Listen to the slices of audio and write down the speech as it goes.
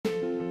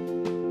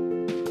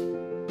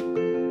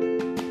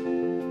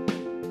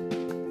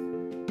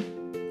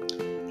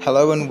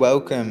Hello and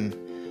welcome.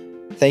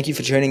 Thank you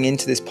for tuning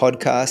into this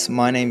podcast.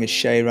 My name is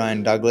Shay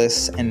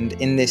Douglas, and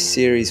in this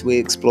series, we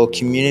explore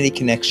community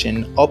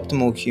connection,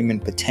 optimal human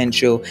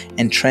potential,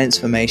 and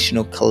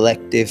transformational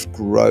collective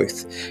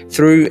growth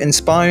through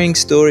inspiring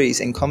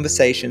stories and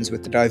conversations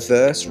with a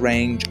diverse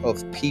range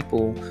of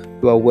people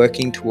who are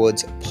working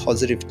towards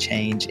positive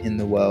change in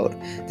the world.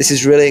 This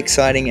is really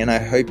exciting, and I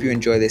hope you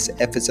enjoy this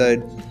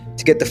episode.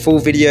 To get the full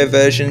video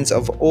versions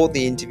of all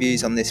the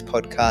interviews on this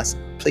podcast,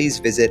 please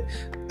visit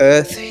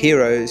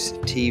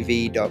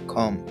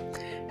earthheroestv.com.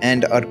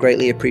 And I'd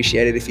greatly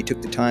appreciate it if you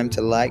took the time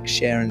to like,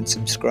 share, and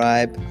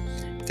subscribe.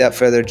 Without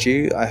further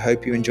ado, I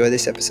hope you enjoy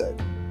this episode.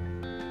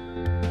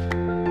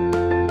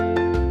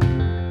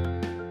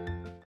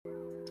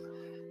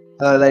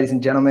 Hello, ladies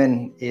and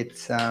gentlemen.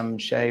 It's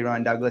Shay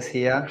Douglas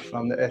here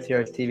from the Earth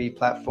Heroes TV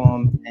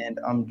platform, and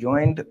I'm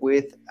joined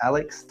with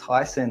Alex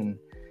Tyson.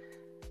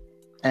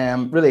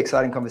 Really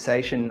exciting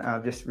conversation.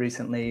 I've just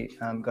recently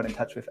got in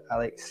touch with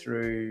Alex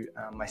through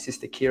my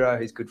sister Kira,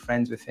 who's good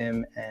friends with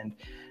him. And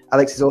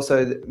Alex is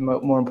also,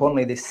 more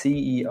importantly, the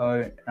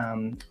CEO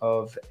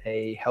of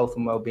a health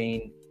and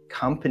wellbeing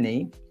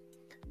company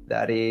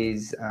that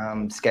is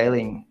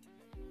scaling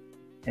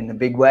in a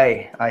big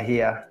way, I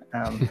hear,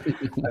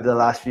 over the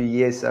last few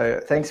years. So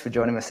thanks for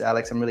joining us,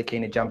 Alex. I'm really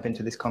keen to jump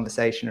into this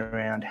conversation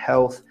around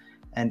health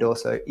and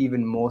also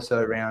even more so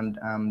around,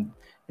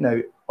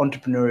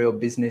 entrepreneurial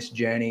business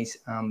journeys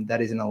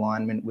that is in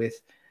alignment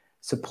with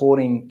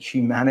supporting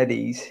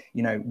humanity's,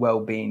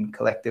 well-being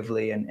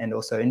collectively and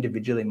also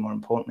individually, more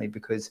importantly,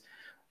 because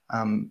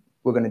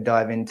we're going to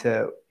dive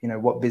into,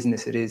 what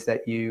business it is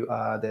that you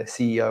are the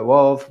CEO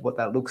of, what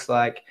that looks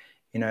like,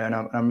 and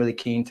I'm really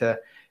keen to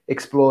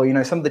explore,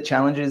 some of the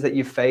challenges that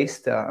you've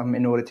faced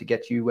in order to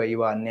get you where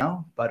you are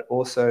now, but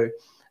also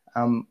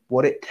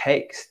what it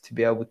takes to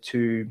be able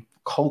to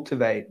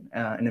cultivate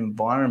an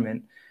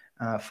environment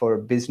for a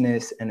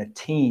business and a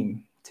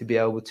team to be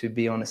able to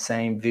be on the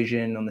same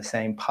vision, on the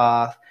same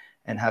path,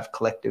 and have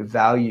collective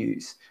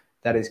values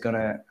that is going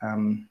to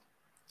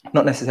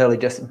not necessarily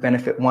just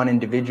benefit one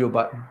individual,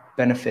 but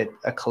benefit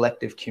a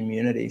collective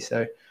community.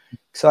 So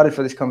excited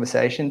for this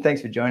conversation.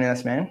 Thanks for joining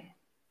us, man.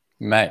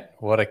 Mate,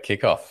 what a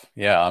kickoff.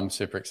 Yeah, I'm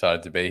super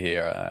excited to be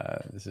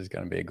here. This is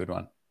going to be a good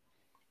one.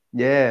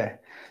 Yeah.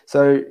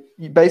 So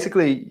you've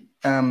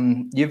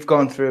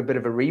gone through a bit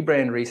of a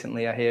rebrand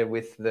recently, I hear,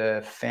 with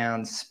the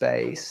Found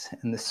Space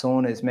and the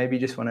saunas. Maybe you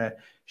just want to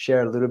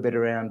share a little bit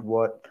around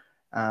what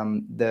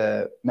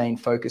the main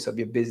focus of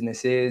your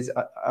business is.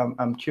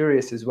 I'm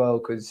curious as well,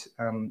 because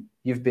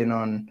you've been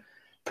on a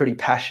pretty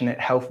passionate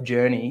health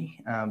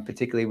journey,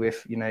 particularly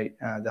with,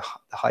 the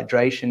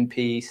hydration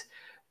piece,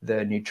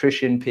 the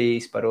nutrition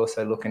piece, but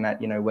also looking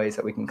at, ways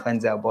that we can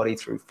cleanse our body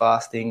through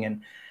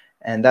fasting.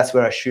 And that's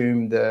where I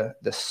assume the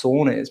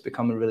sauna has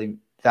become a really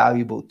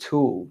valuable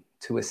tool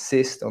to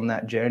assist on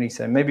that journey.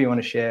 So maybe you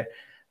want to share a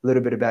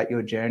little bit about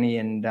your journey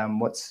and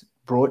what's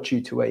brought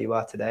you to where you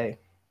are today.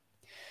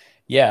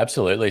 Yeah,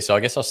 absolutely. So I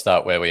guess I'll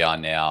start where we are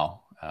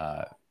now.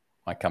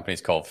 My company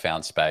is called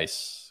Found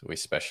Space. We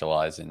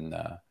specialize in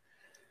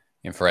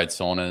infrared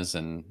saunas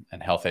and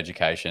health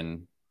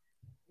education.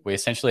 We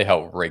essentially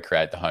help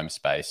recreate the home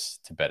space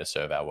to better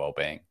serve our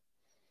well-being.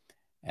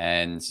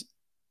 And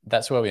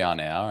that's where we are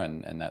now,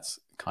 and that's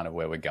kind of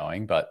where we're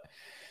going. But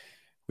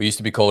we used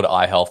to be called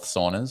iHealth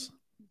Saunas,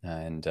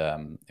 and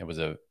it was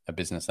a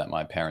business that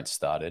my parents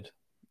started.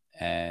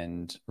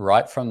 And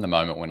right from the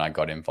moment when I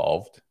got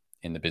involved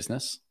in the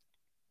business,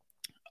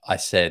 I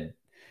said,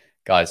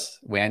 guys,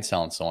 we ain't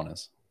selling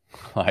saunas.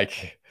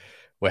 Like,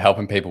 we're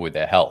helping people with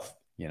their health,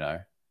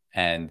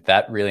 and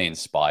that really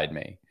inspired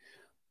me.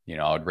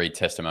 I would read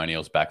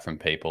testimonials back from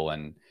people,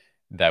 and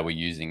they were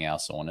using our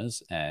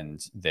saunas and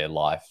their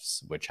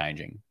lives were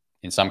changing.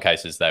 In some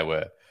cases, they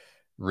were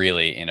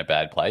really in a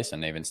bad place.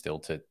 And even still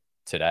to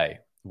today,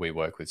 we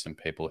work with some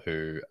people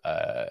who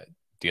are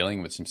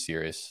dealing with some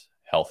serious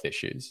health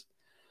issues,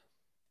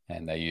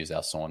 and they use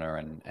our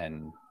sauna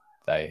and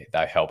they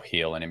help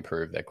heal and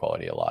improve their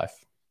quality of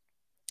life.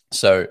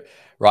 So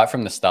right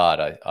from the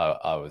start,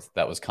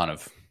 that was kind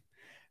of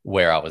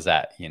where I was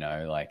at,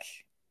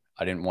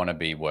 I didn't want to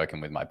be working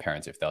with my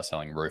parents if they were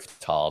selling roof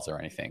tiles or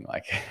anything.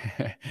 Like,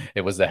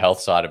 it was the health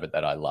side of it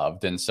that I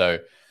loved. And so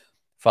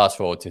fast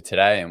forward to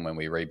today, and when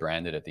we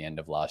rebranded at the end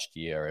of last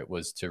year, it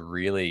was to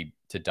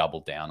double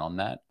down on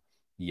that.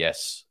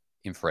 Yes,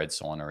 infrared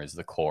sauna is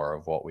the core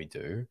of what we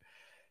do,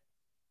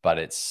 but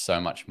it's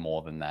so much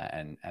more than that.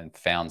 And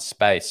Found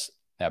Space,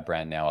 our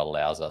brand, now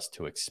allows us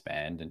to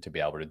expand and to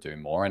be able to do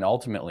more, and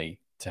ultimately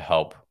to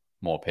help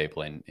more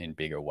people in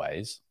bigger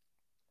ways.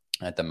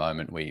 At the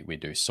moment, we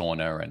do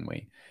sauna, and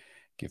we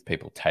give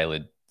people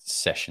tailored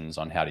sessions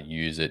on how to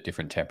use it,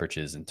 different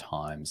temperatures and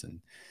times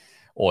and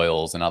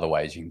oils and other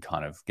ways you can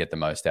kind of get the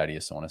most out of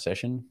your sauna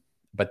session.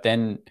 But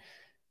then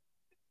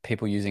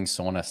people using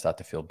sauna start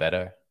to feel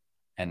better,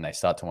 and they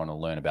start to want to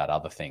learn about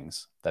other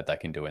things that they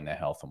can do in their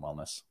health and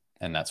wellness.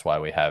 And that's why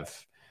we have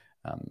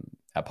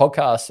our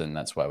podcast, and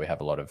that's why we have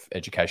a lot of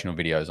educational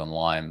videos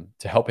online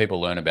to help people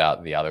learn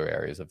about the other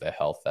areas of their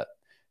health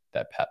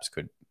that perhaps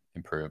could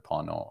improve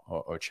upon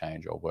or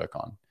change or work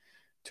on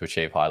to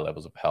achieve high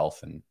levels of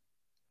health. And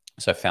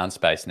so Found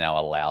Space now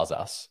allows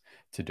us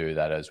to do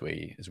that as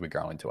we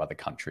grow into other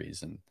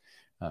countries and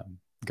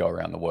go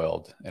around the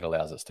world. It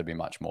allows us to be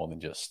much more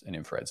than just an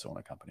infrared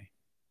sauna company.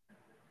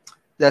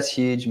 That's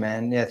huge,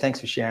 man. Yeah, thanks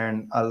for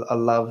sharing. I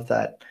love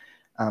that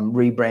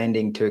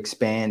rebranding to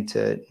expand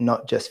to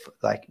not just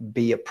like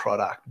be a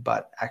product,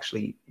 but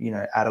actually,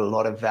 add a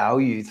lot of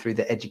value through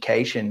the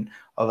education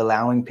of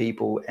allowing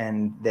people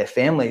and their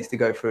families to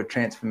go through a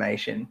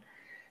transformation.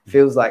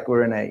 Feels like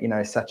we're in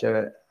a, such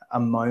a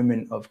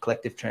moment of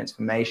collective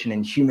transformation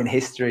in human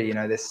history.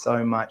 There's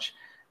so much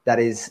that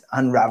is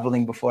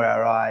unraveling before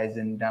our eyes,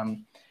 and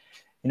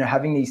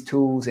having these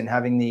tools and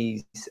having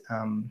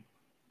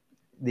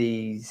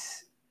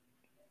these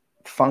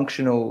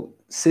functional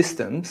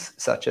systems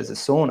such as a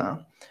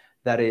sauna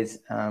that is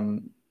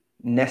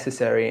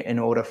necessary in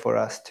order for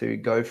us to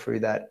go through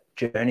that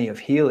journey of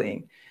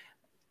healing.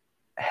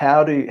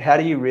 How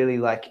do you really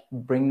like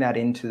bring that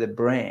into the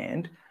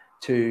brand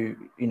to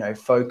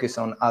focus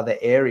on other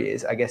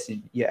areas? I guess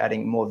you're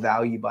adding more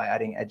value by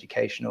adding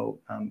educational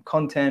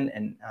content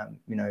and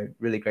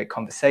really great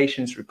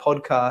conversations through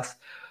podcasts.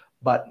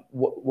 But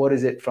what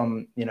is it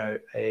from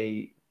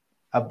a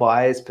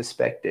buyer's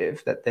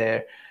perspective that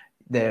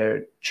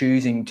they're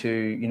choosing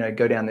to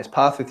go down this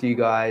path with you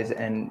guys?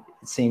 And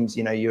it seems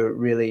you're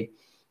really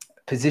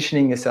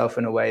positioning yourself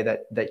in a way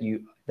that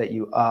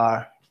you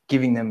are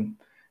giving them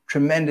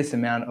tremendous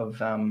amount of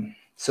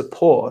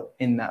support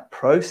in that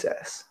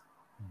process.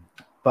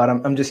 But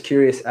I'm just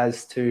curious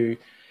as to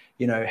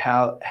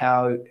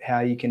how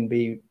you can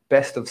be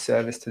best of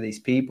service to these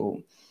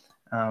people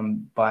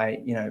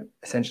by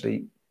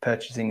essentially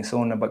purchasing a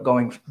sauna, but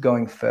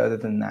going further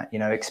than that,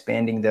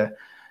 expanding the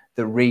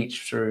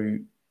reach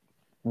through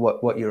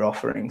what you're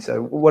offering.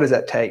 So what does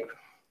that take?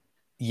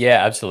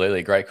 Yeah,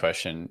 absolutely. Great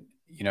question.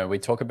 We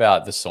talk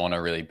about the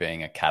sauna really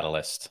being a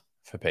catalyst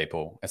for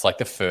people. It's like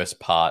the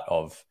first part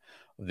of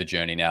the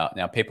journey.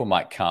 Now people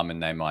might come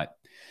and they might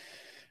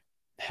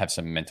have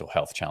some mental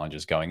health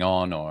challenges going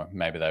on, or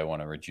maybe they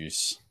want to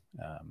reduce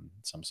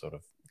some sort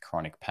of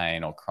chronic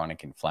pain or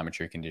chronic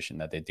inflammatory condition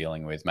that they're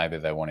dealing with. Maybe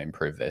they want to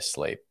improve their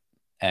sleep.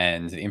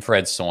 And the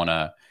infrared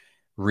sauna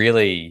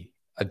really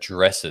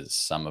addresses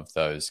some of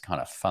those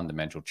kind of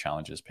fundamental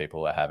challenges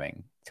people are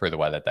having through the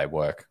way that they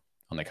work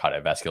on the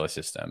cardiovascular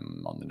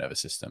system, on the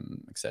nervous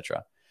system,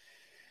 etc.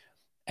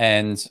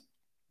 And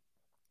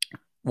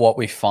what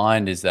we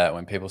find is that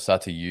when people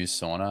start to use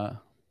sauna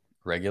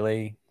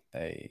regularly,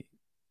 they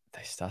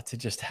start to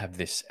just have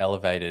this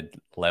elevated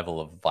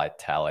level of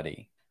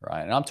vitality,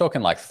 right? And I'm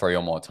talking like 3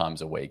 or more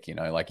times a week,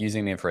 like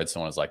using the infrared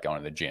sauna is like going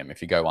to the gym.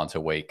 If you go once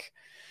a week,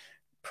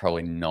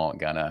 probably not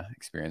gonna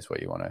experience what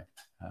you want to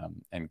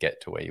and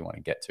get to where you want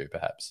to get to,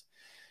 perhaps.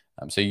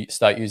 So you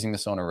start using the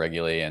sauna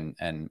regularly,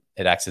 and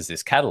it acts as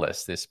this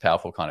catalyst, this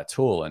powerful kind of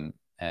tool,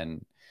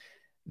 and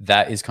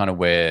that is kind of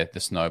where the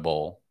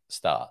snowball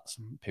starts.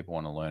 People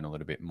want to learn a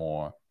little bit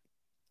more.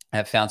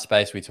 At Found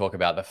Space, we talk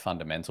about the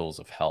fundamentals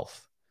of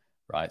health,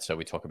 right? So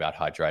we talk about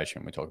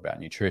hydration, we talk about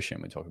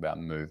nutrition, we talk about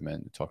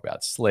movement, we talk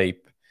about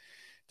sleep,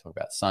 we talk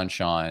about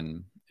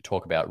sunshine,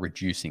 talk about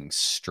reducing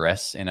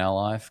stress in our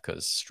life,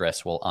 because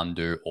stress will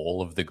undo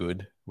all of the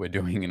good we're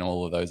doing in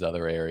all of those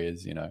other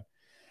areas,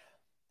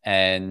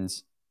 and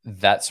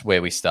that's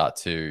where we start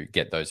to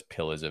get those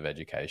pillars of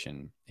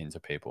education into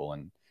people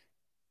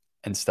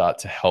and start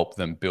to help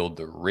them build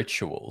the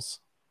rituals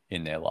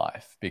in their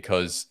life,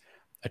 because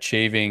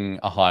achieving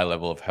a high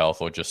level of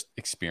health or just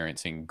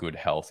experiencing good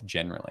health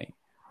generally,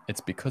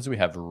 it's because we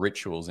have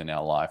rituals in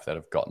our life that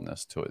have gotten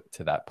us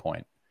to that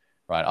point.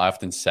 Right. I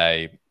often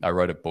say, I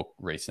wrote a book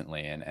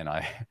recently and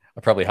I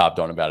probably harped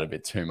on about it a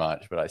bit too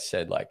much, but I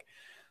said, like,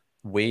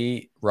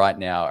 we right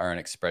now are an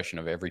expression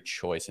of every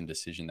choice and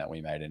decision that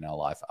we made in our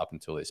life up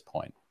until this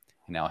point.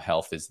 And our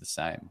health is the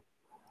same.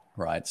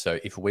 Right. So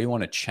if we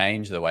want to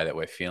change the way that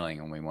we're feeling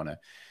and we want to,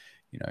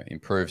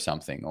 improve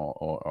something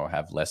or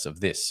have less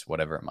of this,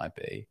 whatever it might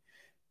be,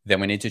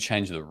 then we need to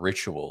change the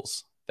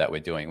rituals that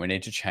we're doing. We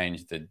need to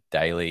change the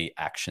daily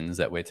actions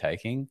that we're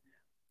taking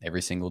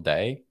every single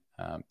day.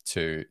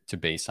 To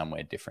be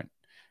somewhere different,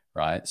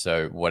 right?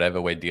 So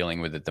whatever we're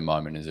dealing with at the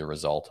moment is a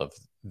result of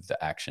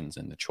the actions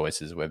and the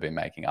choices we've been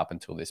making up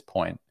until this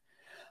point.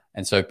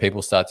 And so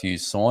people start to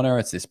use sauna.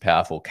 It's this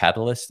powerful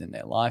catalyst in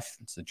their life.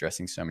 It's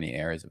addressing so many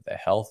areas of their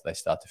health. They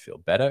start to feel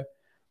better.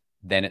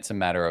 Then it's a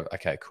matter of,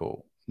 okay,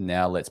 cool.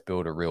 Now let's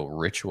build a real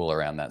ritual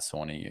around that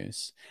sauna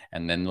use.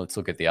 And then let's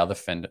look at the other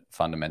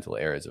fundamental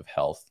areas of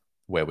health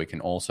where we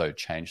can also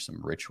change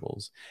some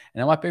rituals.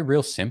 And it might be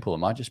real simple. It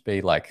might just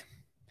be like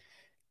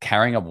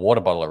carrying a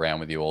water bottle around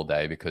with you all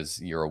day because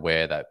you're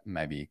aware that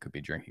maybe you could be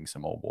drinking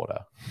some more water,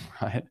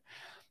 right?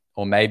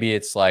 Or maybe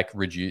it's like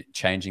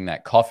changing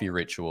that coffee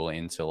ritual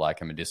into like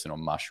a medicinal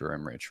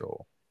mushroom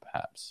ritual,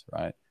 perhaps,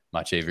 right?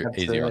 Much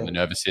easier on the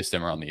nervous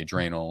system or on the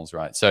adrenals,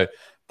 right? So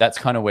that's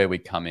kind of where we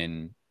come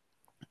in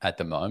at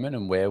the moment,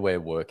 and where we're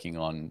working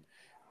on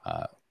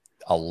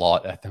a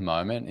lot at the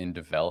moment in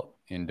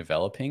in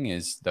developing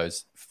is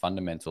those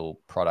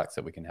fundamental products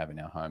that we can have in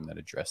our home that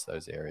address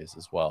those areas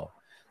as well.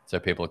 So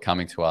people are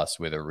coming to us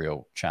with a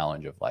real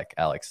challenge of like,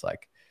 Alex,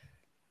 like,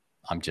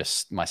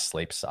 my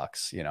sleep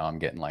sucks. I'm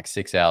getting like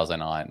 6 hours a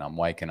night and I'm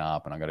waking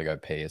up and I got to go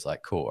pee. It's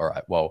like, cool. All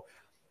right. Well,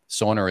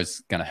 sauna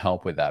is going to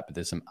help with that, but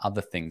there's some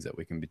other things that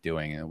we can be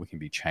doing and we can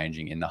be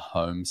changing in the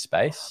home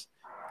space,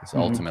 because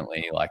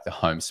ultimately like the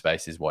home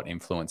space is what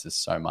influences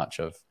so much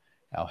of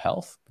our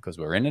health because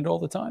we're in it all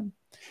the time.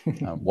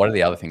 What are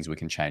the other things we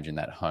can change in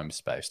that home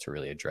space to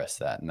really address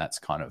that? And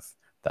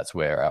that's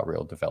where our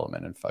real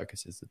development and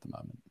focus is at the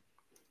moment.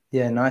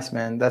 Yeah, nice,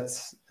 man.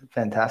 That's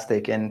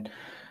fantastic. And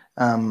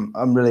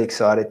I'm really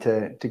excited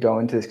to go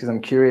into this because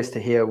I'm curious to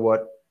hear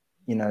what,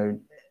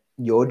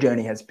 your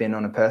journey has been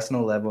on a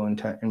personal level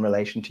in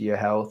relation to your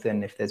health,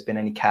 and if there's been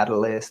any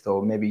catalyst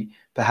or maybe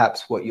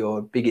perhaps what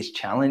your biggest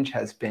challenge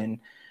has been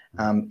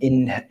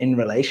in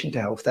relation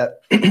to health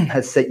that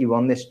has set you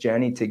on this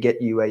journey to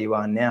get you where you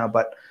are now.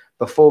 But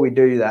before we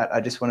do that,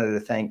 I just wanted to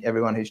thank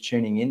everyone who's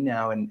tuning in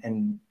now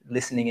and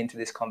listening into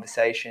this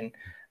conversation.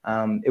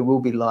 It will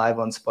be live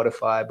on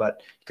Spotify,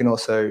 but you can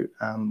also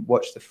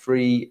watch the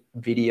free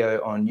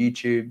video on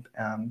YouTube.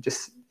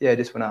 Just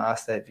want to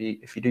ask that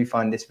if you do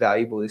find this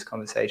valuable, this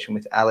conversation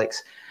with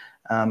Alex,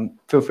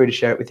 feel free to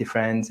share it with your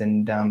friends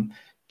and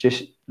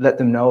just let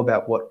them know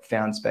about what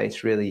Found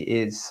Space really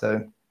is.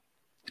 So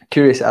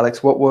curious,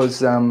 Alex, what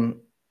was,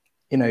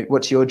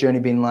 what's your journey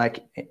been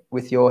like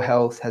with your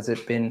health? Has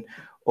it been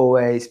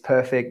always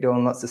perfect,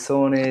 doing lots of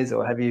saunas,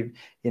 or have you,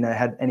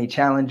 had any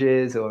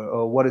challenges,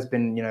 or what has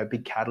been, a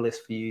big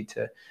catalyst for you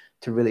to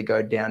really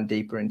go down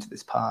deeper into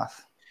this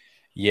path?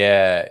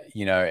 Yeah,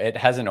 it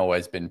hasn't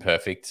always been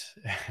perfect.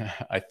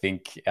 I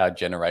think our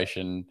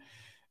generation,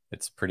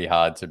 it's pretty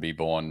hard to be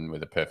born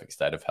with a perfect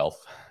state of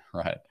health,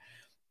 right?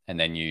 And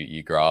then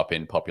you grow up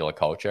in popular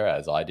culture,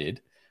 as I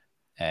did,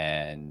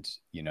 and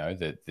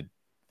the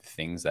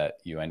things that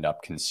you end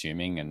up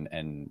consuming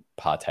and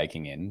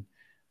partaking in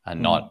are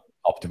not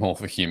optimal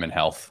for human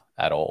health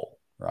at all,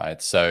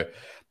 right? So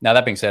now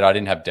that being said, I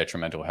didn't have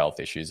detrimental health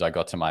issues. I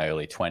got to my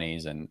early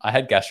 20s and I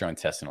had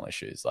gastrointestinal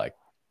issues. Like,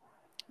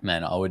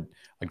 man,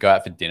 I'd go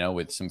out for dinner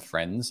with some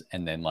friends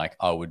and then like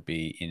I would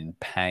be in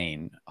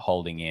pain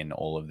holding in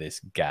all of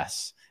this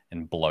gas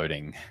and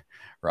bloating,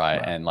 right?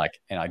 Wow.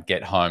 And I'd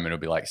get home and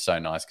it'd be like so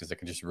nice because I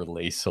could just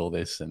release all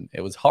this, and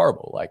it was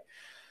horrible. Like,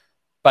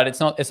 but it's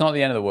not the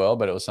end of the world,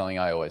 but it was something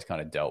I always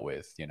kind of dealt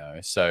with,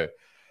 So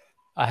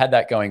I had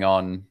that going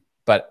on,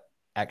 but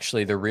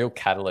actually the real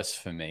catalyst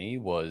for me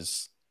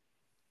was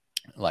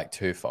like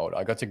twofold.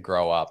 I got to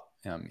grow up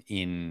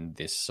in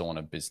this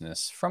sauna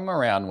business from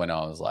around when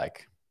I was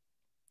like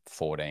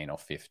 14 or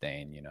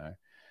 15,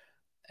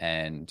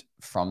 and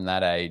from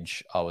that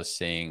age, I was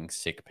seeing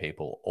sick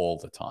people all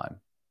the time,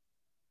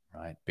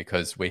 right?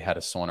 Because we had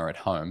a sauna at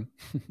home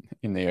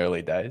in the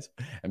early days,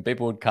 and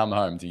people would come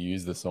home to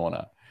use the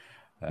sauna.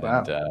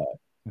 And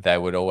they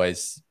would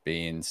always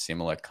be in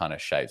similar kind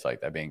of shapes,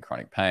 like they'd be in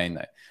chronic pain.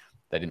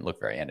 They didn't look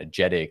very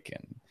energetic,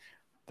 and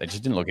they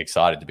just didn't look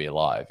excited to be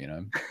alive,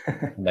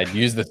 And they'd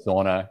use the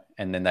sauna,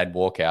 and then they'd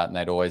walk out, and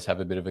they'd always have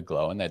a bit of a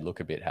glow, and they'd look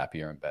a bit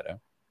happier and better.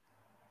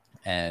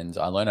 And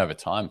I learned over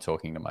time,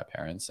 talking to my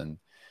parents and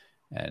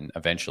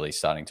eventually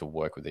starting to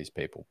work with these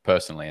people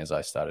personally as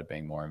I started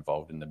being more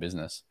involved in the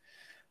business,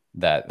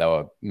 that they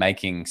were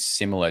making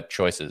similar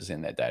choices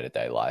in their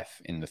day-to-day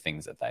life, in the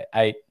things that they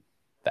ate,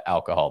 the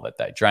alcohol that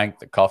they drank,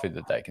 the coffee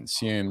that they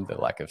consumed, the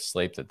lack of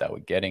sleep that they were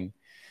getting,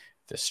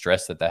 the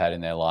stress that they had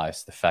in their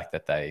lives, the fact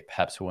that they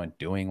perhaps weren't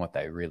doing what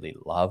they really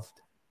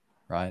loved,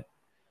 right?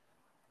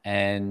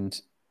 And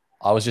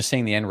I was just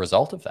seeing the end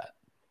result of that.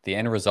 The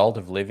end result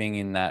of living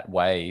in that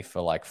way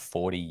for like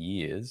 40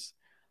 years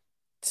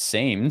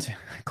seemed,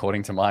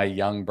 according to my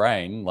young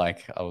brain,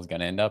 like I was going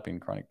to end up in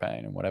chronic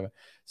pain and whatever.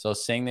 So I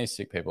was seeing these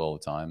sick people all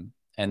the time.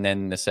 And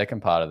then the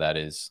second part of that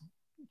is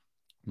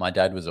my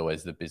dad was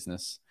always the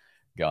business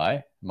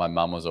guy. My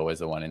mum was always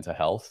the one into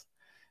health.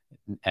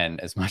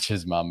 And as much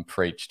as mum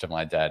preached to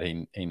my dad,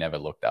 he never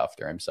looked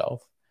after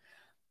himself.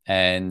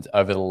 And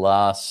over the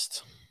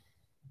last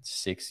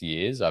 6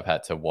 years, I've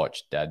had to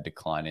watch dad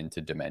decline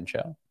into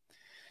dementia.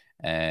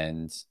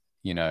 And,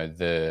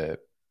 the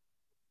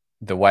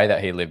way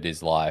that he lived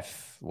his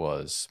life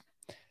was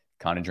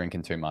kind of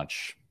drinking too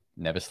much,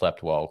 never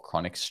slept well,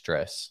 chronic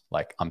stress.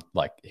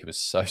 He was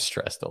so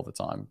stressed all the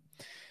time.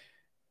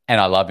 And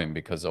I love him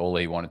because all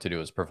he wanted to do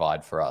was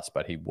provide for us,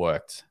 but he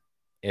worked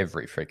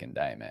every freaking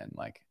day, man,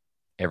 like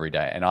every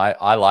day. And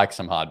I like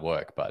some hard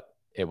work, but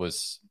it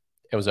was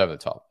over the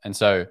top. And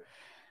so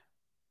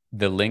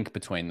the link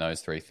between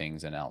those three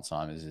things and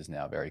Alzheimer's is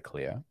now very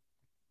clear.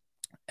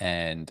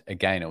 And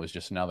again, it was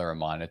just another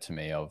reminder to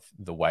me of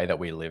the way that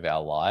we live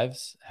our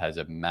lives has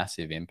a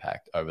massive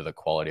impact over the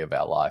quality of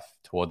our life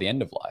toward the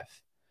end of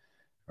life,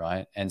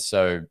 right? And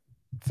so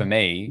for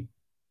me,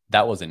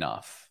 that was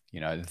enough.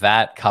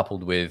 That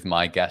coupled with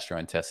my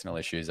gastrointestinal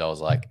issues, I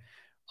was like,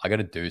 I got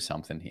to do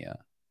something here.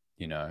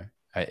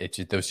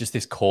 There was just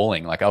this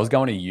calling. Like I was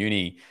going to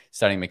uni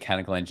studying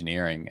mechanical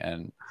engineering,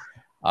 and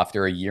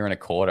after a year and a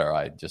quarter,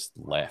 I just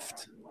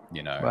left.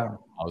 Wow.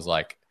 I was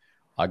like,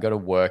 I got to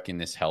work in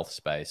this health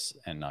space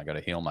and I got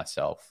to heal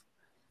myself.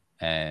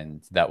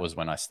 And that was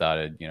when I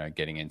started,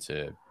 getting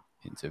into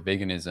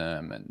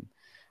veganism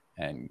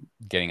and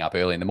getting up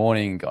early in the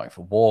morning, going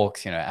for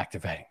walks,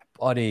 activating the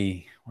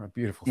body. What a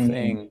beautiful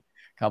thing.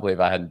 Can't believe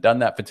I hadn't done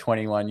that for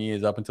 21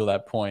 years up until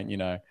that point,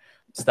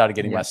 started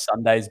getting my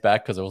Sundays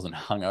back because I wasn't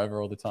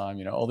hungover all the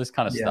time, all this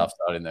kind of stuff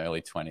started in the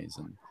early 20s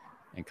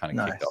and kind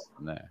of kicked off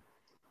from there.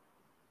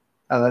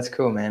 Oh, that's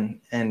cool, man.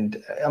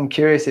 And I'm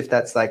curious if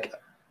that's like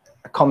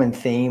a common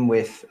theme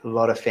with a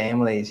lot of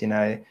families,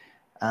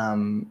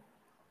 I'm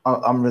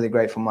really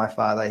grateful. My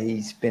father,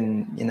 he's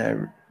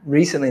been,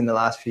 recently in the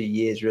last few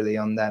years, really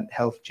on that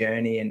health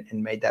journey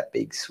and made that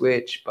big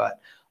switch. But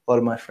a lot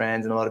of my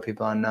friends and a lot of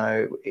people I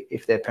know,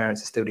 if their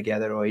parents are still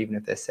together or even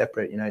if they're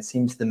separate, it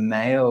seems the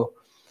male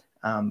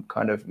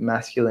kind of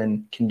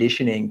masculine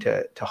conditioning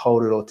to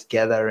hold it all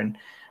together and,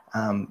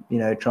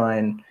 try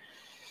and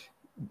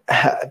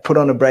put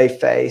on a brave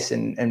face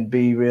and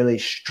be really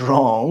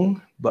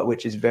strong, but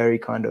which is very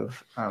kind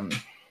of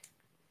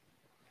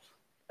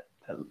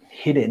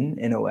hidden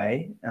in a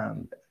way,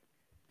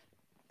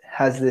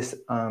 has this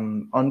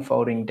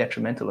unfolding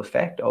detrimental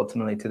effect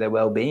ultimately to their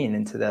well-being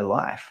and to their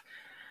life.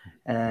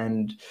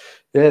 And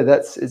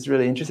it's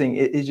really interesting.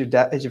 Is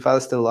your father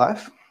still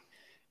alive?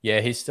 Yeah,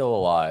 he's still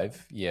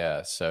alive.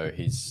 Yeah, so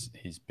he's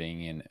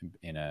been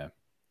in a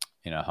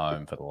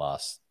home for the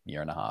last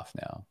year and a half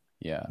now.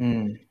 Yeah.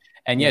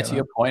 And to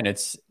your point,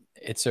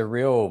 it's a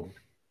real,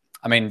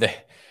 I mean, I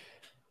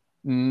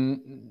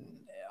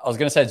was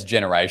going to say it's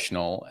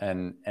generational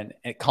and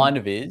it kind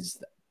of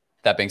is.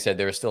 That being said,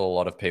 there are still a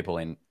lot of people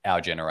in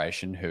our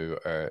generation who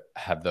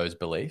have those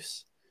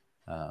beliefs.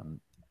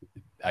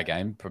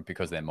 Again,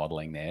 because they're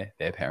modeling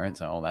their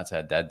parents. Oh, that's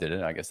how dad did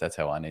it. I guess that's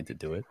how I need to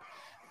do it.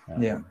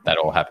 That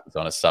all happens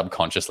on a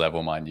subconscious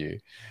level, mind you.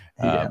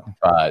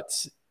 But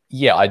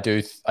yeah, I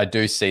do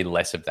see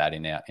less of that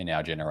in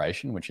our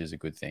generation, which is a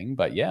good thing.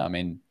 But yeah, I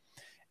mean,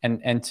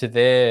 and to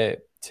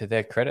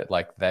their credit,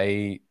 like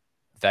they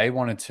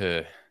wanted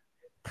to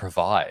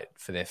provide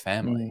for their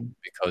family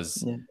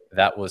because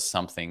that was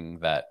something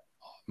that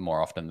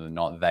more often than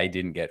not they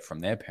didn't get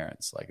from their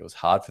parents. Like it was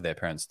hard for their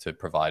parents to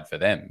provide for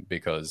them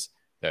because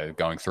they're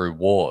going through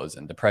wars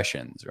and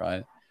depressions,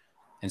 right?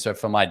 And so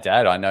for my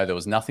dad, I know there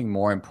was nothing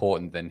more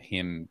important than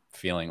him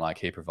feeling like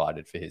he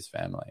provided for his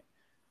family.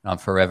 And I'm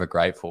forever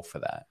grateful for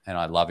that. And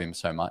I love him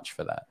so much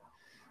for that.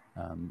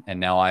 And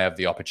now I have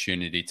the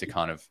opportunity to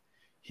kind of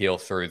heal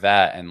through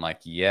that. And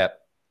like,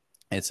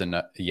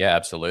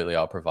 absolutely,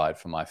 I'll provide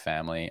for my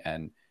family.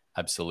 And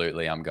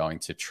absolutely, I'm going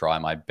to try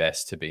my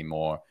best to be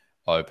more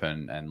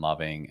open and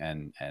loving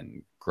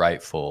and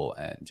grateful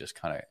and just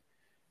kind of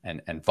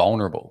and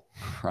vulnerable,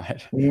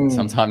 right?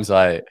 Sometimes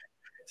I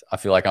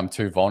feel like I'm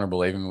too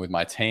vulnerable even with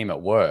my team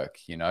at work,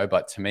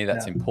 but to me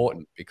that's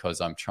important because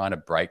I'm trying to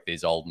break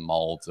these old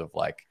molds of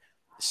like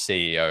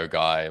CEO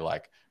guy,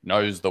 like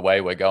knows the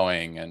way we're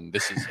going and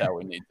this is how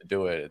we need to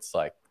do it. It's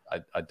like,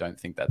 I don't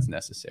think that's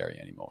necessary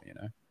anymore,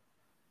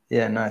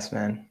 Yeah, nice,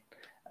 man.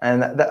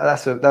 And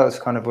that was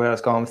kind of where I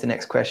was going with the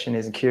next question.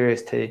 Is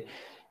curious to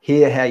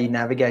hear how you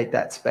navigate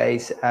that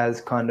space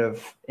as kind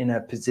of in a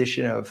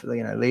position of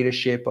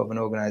leadership of an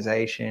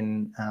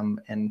organization,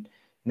 and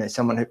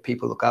someone who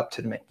people look up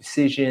to make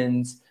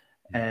decisions,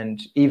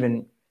 and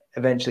even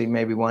eventually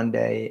maybe one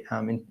day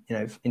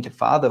into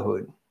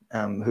fatherhood,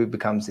 who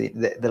becomes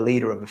the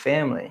leader of a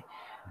family.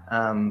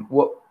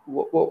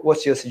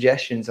 What's your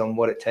suggestions on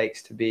what it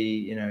takes to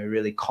be a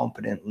really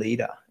competent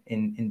leader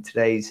in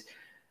today's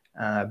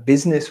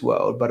business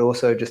world, but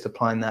also just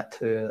applying that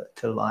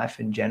to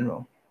life in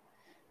general?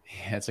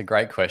 Yeah, it's a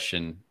great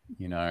question.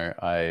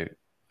 I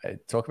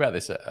talk about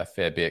this a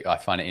fair bit. I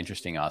find it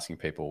interesting asking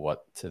people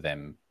what to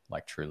them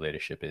like true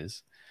leadership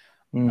is.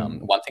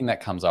 One thing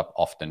that comes up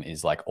often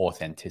is like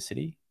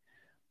authenticity,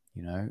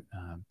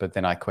 but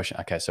then I question,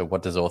 okay, so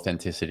what does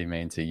authenticity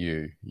mean to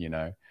you?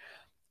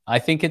 I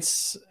think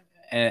it's,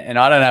 and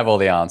I don't have all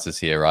the answers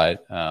here, right?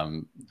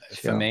 Sure.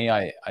 For me,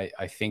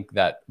 I think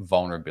that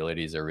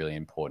vulnerability is a really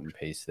important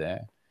piece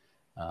there,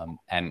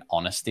 and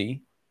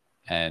honesty,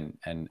 and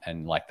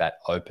like that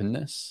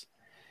openness,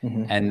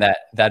 and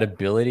that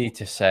ability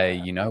to say,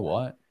 you know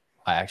what,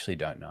 I actually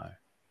don't know.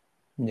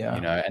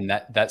 And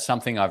that's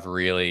something I've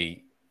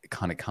really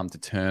kind of come to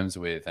terms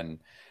with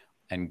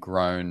and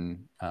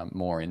grown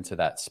more into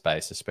that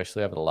space,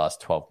 especially over the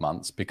last 12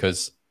 months,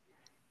 because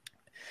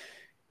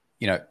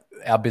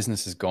our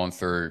business has gone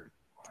through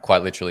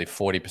quite literally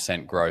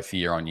 40% growth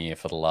year on year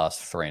for the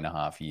last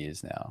 3.5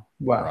 years now.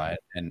 Wow. Right.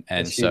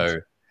 And so,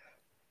 huge.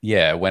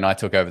 Yeah, when I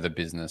took over the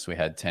business, we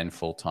had 10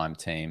 full-time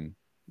team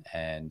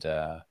and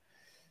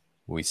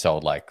we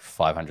sold like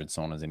 500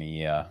 saunas in a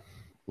year.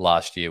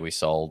 Last year, we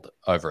sold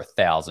over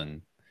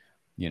 1,000.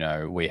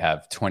 We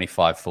have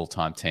 25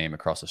 full-time team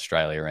across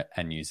Australia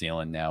and New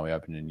Zealand now. We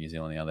opened in New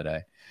Zealand the other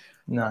day.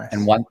 Nice.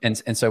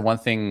 And so one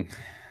thing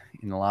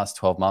in the last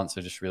 12 months,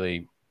 I just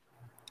really,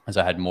 as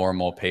I had more and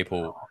more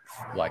people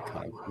like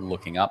kind of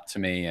looking up to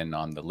me, and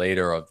I'm the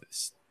leader of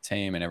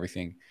team and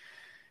everything,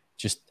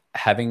 just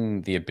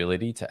having the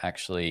ability to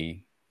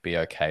actually be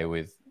okay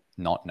with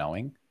not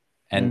knowing.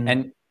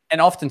 And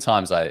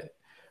oftentimes I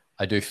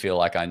do feel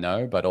like I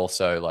know, but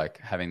also like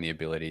having the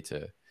ability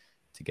to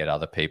get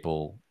other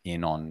people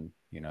in on,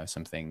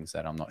 some things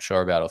that I'm not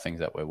sure about or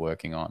things that we're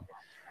working on.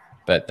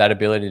 But that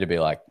ability to be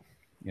like,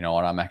 you know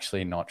what, I'm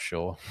actually not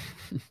sure.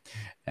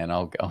 And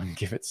I'll go and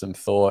give it some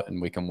thought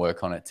and we can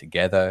work on it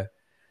together.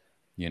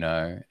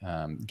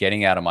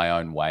 Getting out of my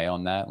own way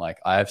on that. Like,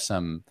 I have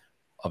some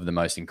of the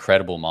most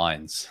incredible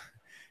minds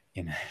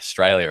in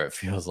Australia, it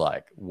feels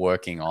like,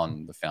 working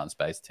on the Found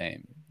Space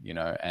team,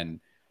 and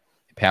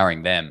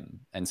empowering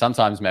them. And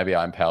sometimes maybe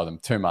I empower them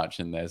too much.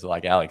 And there's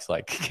like, Alex,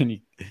 like, can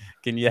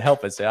you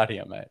help us out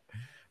here, mate?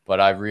 But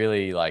I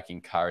really like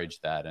encourage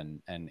that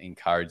and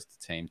encourage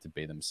the team to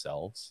be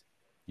themselves,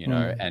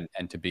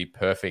 and to be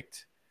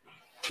perfect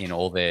in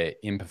all their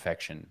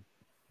imperfection.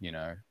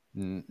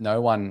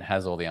 No one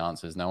has all the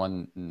answers. No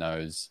one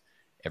knows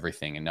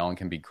everything, and no one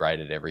can be great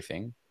at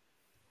everything.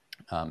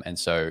 And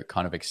so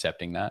kind of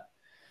accepting that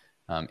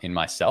in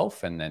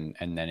myself and then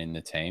in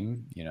the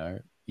team,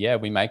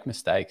 we make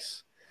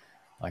mistakes.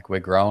 Like, we're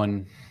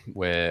growing,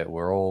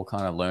 we're all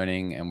kind of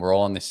learning, and we're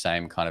all on this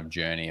same kind of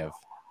journey of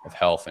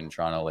health and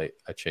trying to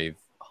achieve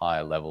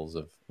higher levels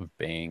of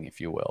being, if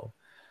you will,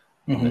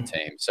 on the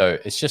team. So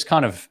it's just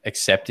kind of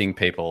accepting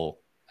people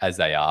as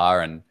they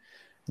are, and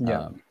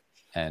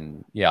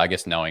I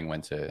guess knowing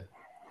when to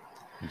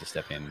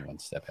step in and when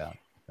to step out.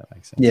 If that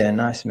makes sense. Yeah,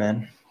 nice,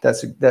 man.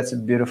 That's a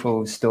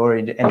beautiful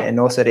story, and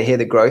also to hear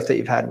the growth that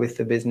you've had with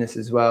the business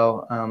as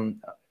well.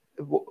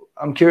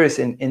 I'm curious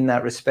in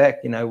that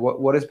respect,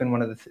 what has been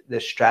one of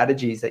the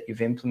strategies that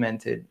you've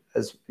implemented,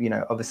 as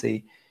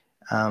obviously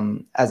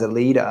as a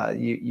leader,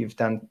 you've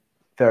done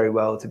very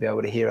well to be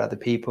able to hear other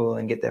people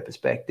and get their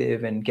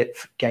perspective and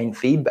gain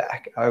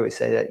feedback. I always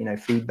say that,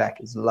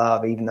 feedback is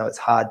love, even though it's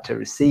hard to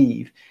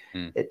receive.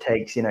 It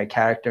takes,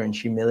 character and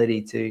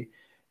humility to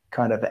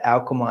kind of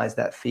alchemize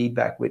that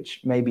feedback, which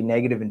may be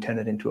negative, and turn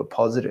it into a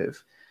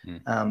positive.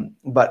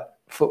 But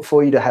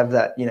for you to have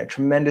that,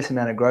 tremendous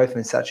amount of growth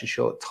in such a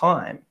short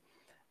time,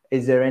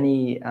 is there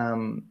any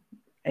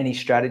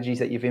strategies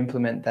that you've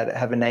implemented that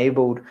have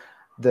enabled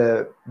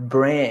the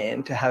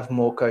brand to have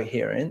more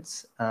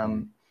coherence,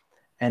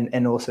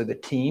 and also the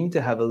team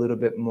to have a little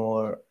bit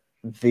more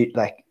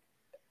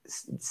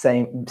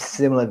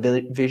similar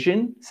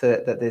vision,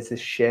 so that there's this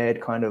shared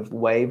kind of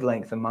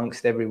wavelength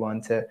amongst everyone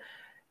to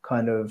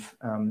kind of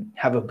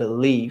have a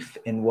belief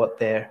in what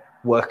they're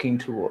working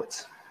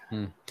towards?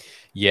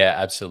 Yeah,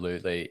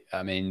 absolutely.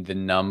 I mean, the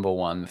number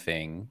one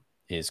thing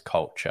is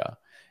culture.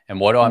 And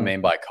what do I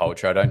mean by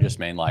culture? I don't just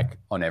mean like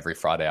on every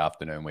Friday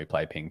afternoon we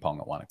play ping pong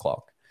at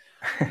 1:00.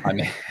 I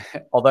mean,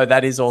 although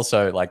that is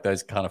also like,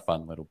 those kind of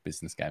fun little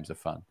business games are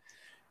fun.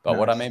 But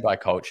what I mean by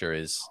culture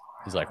is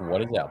like,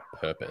 what is our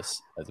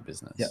purpose as a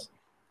business? Yep.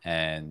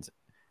 And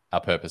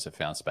our purpose at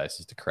Found Space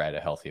is to create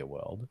a healthier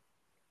world.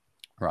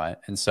 Right.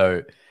 And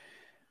so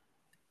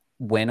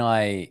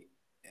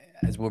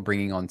as we're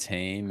bringing on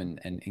team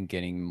and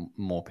getting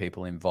more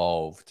people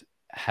involved,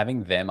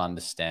 having them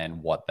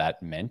understand what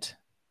that meant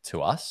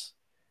to us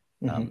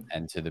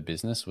and to the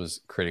business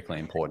was critically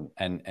important.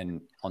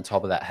 And on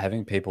top of that,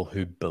 having people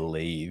who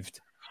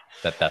believed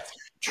that that's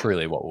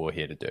truly what we were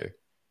here to do.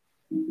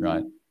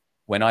 Right.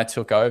 When I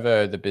took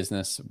over the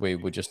business, we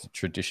were just a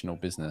traditional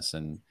business,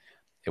 and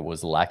it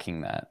was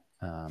lacking that.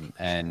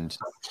 And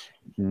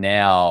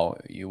now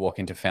you walk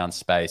into Found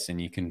Space and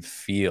you can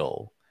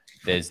feel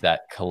there's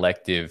that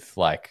collective,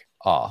 like,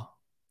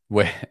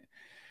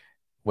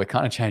 we're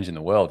kind of changing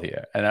the world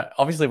here. And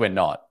obviously we're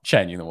not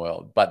changing the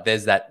world, but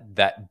there's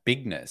that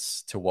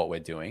bigness to what we're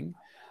doing.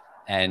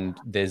 And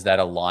there's that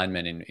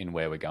alignment in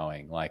where we're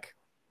going. Like,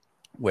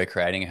 we're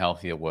creating a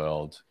healthier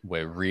world.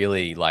 We're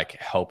really like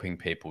helping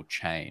people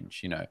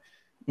change.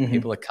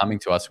 People are coming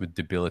to us with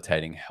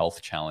debilitating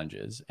health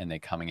challenges, and they're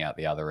coming out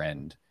the other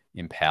end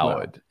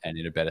empowered and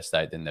in a better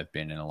state than they've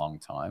been in a long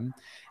time.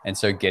 And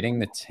so getting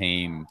the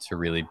team to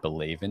really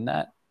believe in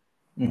that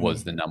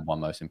was the number one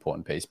most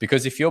important piece.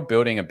 Because if you're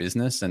building a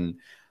business and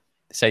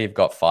say you've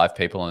got 5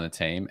 people on the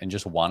team and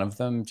just one of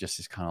them just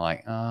is kind of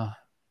like, I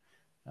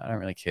don't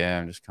really care,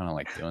 I'm just kind of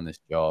like doing this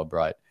job,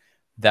 right?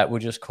 That will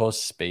just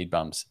cause speed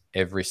bumps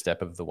every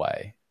step of the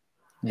way.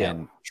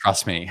 And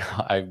trust me,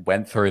 I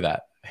went through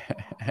that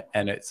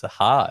and it's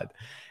hard.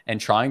 And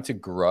trying to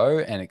grow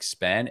and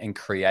expand and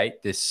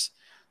create this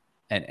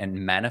and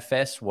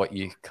manifest what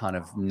you kind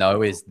of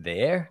know is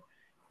there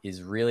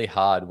is really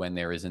hard when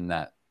there isn't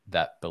that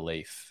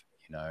belief,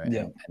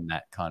 and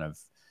that kind of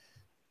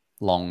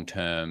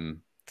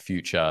long-term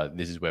future.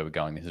 This is where we're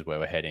going. This is where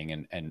we're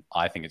heading. And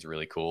I think it's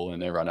really cool.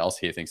 And everyone else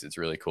here thinks it's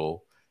really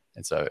cool.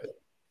 And so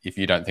if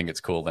you don't think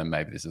it's cool, then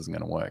maybe this isn't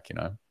going to work,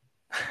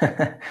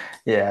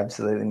 Yeah,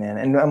 absolutely, man.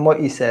 And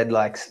what you said,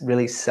 like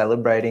really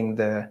celebrating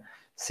the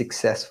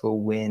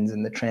successful wins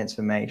and the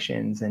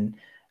transformations and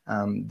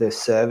the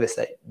service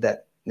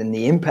that and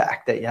the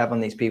impact that you have on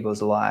these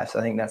people's lives.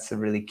 I think that's the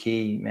really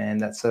key, man.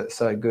 That's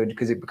so good,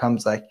 because it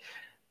becomes like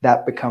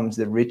that becomes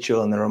the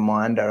ritual and the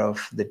reminder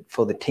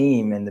for the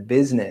team and the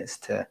business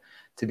to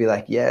be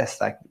like,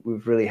 yes, like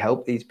we've really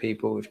helped these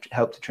people, we've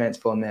helped to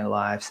transform their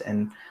lives,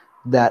 and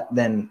that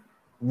then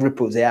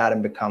ripples out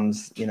and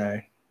becomes,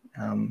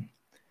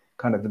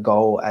 kind of the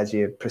goal as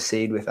you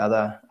proceed with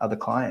other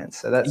clients.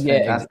 So that's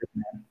fantastic,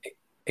 man.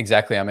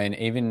 Exactly. I mean,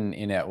 even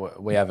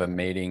we have a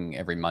meeting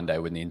every Monday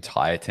with the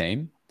entire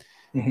team,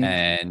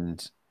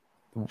 and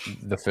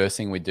the first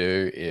thing we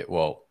do,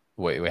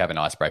 we have an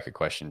icebreaker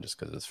question just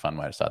because it's a fun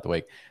way to start the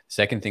week.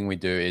 Second thing we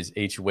do is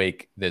each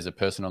week there's a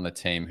person on the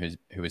team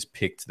who has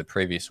picked the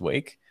previous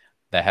week.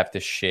 They have to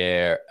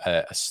share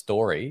a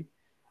story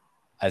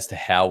as to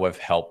how we've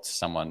helped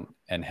someone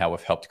and how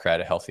we've helped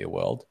create a healthier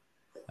world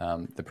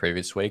the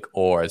previous week,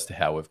 or as to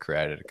how we've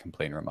created a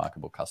complete and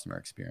remarkable customer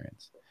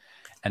experience.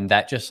 And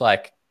that just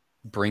like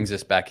brings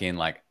us back in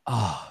like,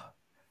 oh,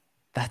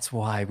 that's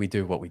why we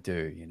do what we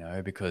do,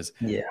 because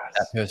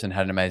that person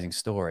had an amazing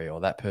story, or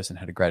that person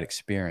had a great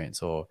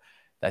experience, or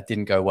that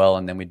didn't go well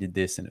and then we did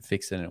this and it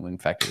fixed it, and in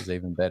fact it was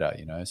even better,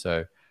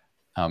 So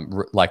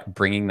like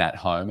bringing that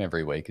home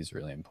every week is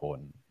really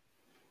important.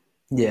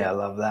 Yeah, I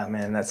love that,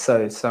 man. That's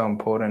so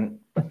important.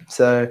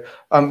 So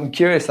I'm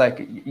curious,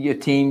 like your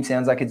team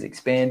sounds like it's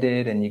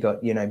expanded and you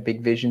got,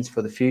 big visions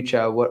for the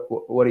future.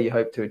 What do you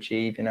hope to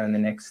achieve, in the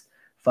next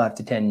 5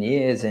 to 10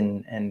 years,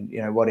 and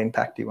what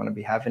impact do you want to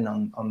be having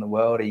on the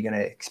world? Are you going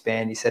to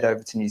expand? You said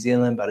over to New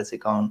Zealand, but has it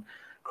gone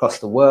across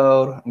the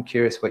world? I'm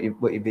curious what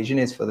your vision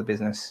is for the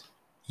business.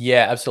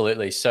 Yeah,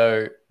 absolutely.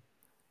 So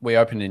we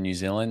opened in New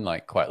Zealand,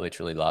 like quite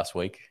literally last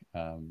week.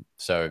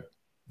 So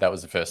that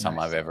was the first time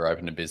I've ever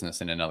opened a business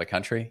in another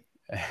country.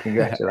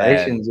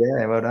 Congratulations.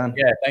 Yeah, well done.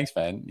 Yeah, thanks,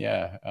 man.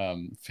 Yeah.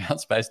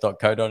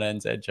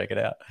 Foundspace.co.nz, check it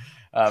out.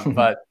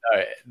 But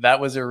no, that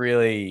was a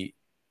really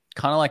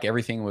kind of like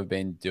everything we've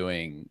been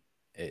doing.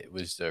 It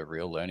was a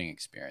real learning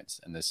experience,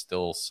 and there's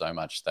still so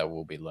much that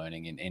we'll be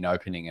learning in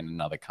opening in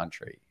another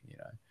country,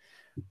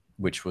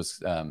 which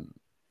was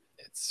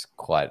it's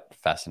quite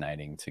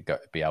fascinating to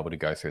be able to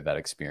go through that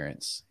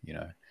experience,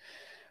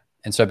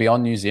 And so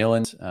beyond New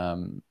Zealand,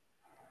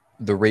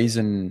 the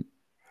reason,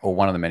 or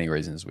one of the many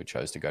reasons we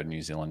chose to go to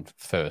New Zealand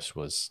first,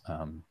 was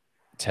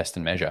test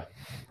and measure,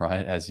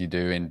 right? As you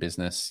do in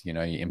business, you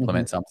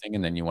implement something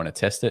and then you want to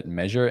test it and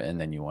measure it, and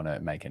then you want to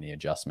make any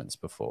adjustments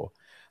before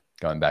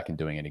going back and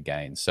doing it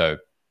again. So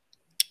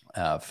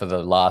for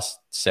the last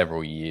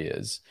several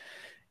years,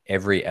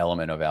 every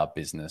element of our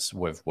business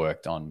we've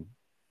worked on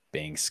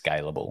being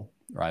scalable,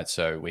 right?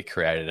 So we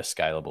created a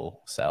scalable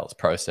sales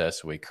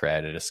process. We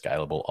created a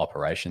scalable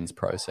operations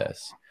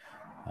process.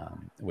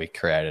 We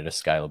created a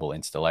scalable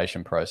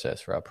installation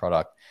process for our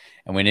product,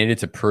 and we needed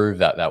to prove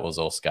that that was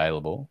all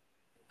scalable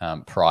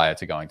prior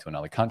to going to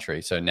another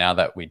country. So now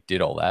that we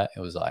did all that, it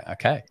was like,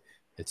 okay,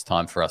 it's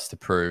time for us to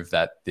prove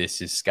that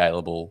this is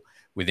scalable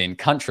within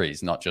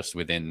countries, not just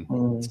within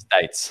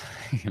states,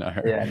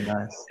 Yeah,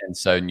 nice. And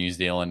so New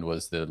Zealand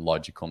was the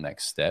logical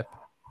next step.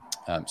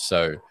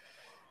 So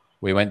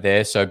we went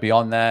there. So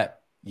beyond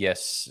that,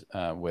 yes,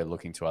 we're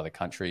looking to other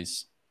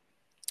countries,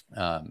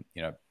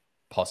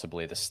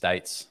 possibly the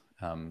States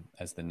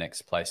as the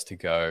next place to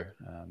go.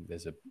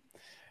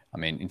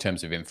 In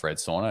terms of infrared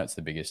sauna, it's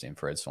the biggest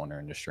infrared sauna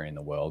industry in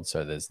the world.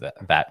 So there's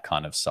that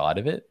kind of side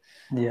of it.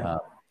 Yeah.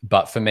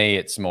 But for me,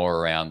 it's more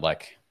around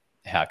like,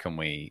 how can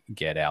we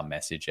get our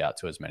message out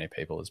to as many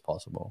people as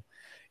possible?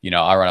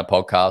 I run a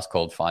podcast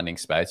called Finding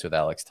Space with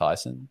Alex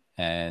Tyson.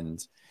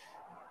 And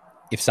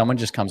if someone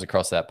just comes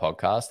across that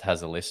podcast,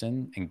 has a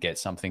listen and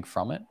gets something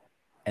from it,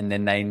 and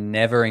then they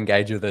never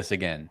engage with us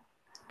again,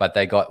 but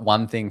they got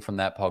one thing from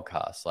that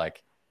podcast,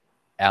 like,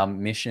 our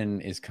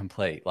mission is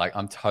complete. Like,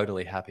 I'm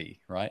totally happy,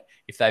 right?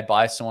 If they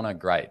buy sauna,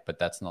 great, but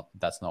that's not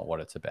what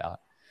it's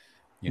about,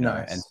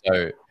 Nice. And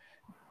so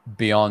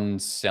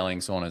beyond selling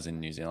saunas in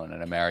New Zealand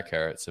and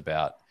America, it's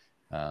about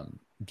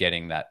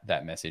getting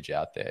that message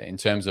out there. In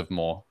terms of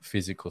more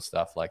physical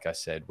stuff, like I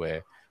said,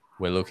 we're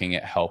looking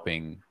at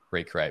helping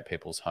recreate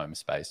people's home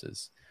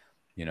spaces.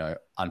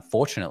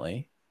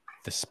 Unfortunately,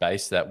 the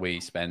space that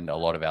we spend a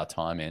lot of our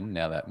time in,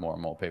 now that more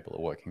and more people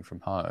are working from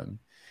home,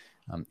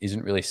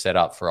 isn't really set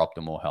up for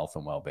optimal health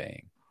and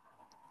well-being.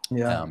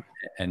 Yeah.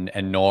 And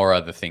nor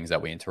are the things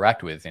that we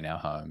interact with in our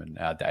home and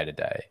our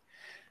day-to-day.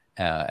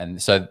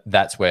 And so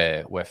that's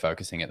where we're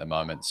focusing at the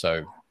moment.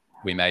 So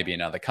we may be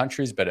in other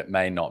countries, but it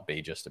may not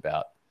be just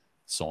about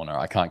sauna.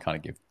 I can't kind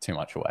of give too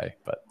much away,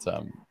 but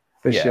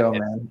for sure,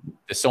 man.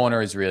 The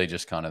sauna is really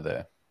just kind of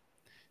the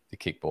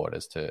kickboard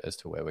as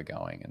to where we're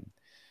going, and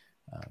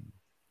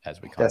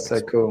as we kind That's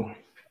so cool.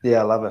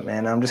 Yeah, I love it,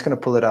 man. I'm just going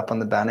to pull it up on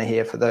the banner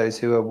here for those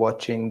who are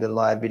watching the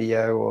live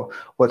video or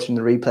watching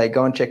the replay.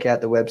 Go and check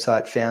out the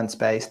website,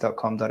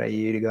 foundspace.com.au,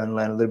 to go and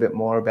learn a little bit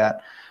more about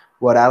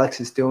what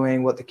Alex is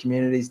doing, what the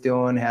community is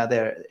doing, how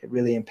they're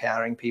really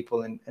empowering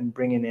people and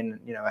bringing in,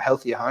 a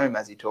healthier home,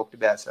 as he talked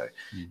about. So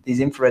these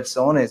infrared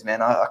saunas,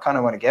 man, I kind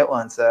of want to get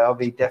one. So I'll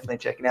be definitely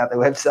checking out the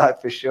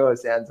website for sure. It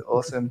sounds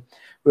awesome.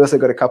 We also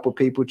got a couple of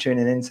people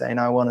tuning in saying,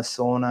 I want a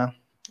sauna.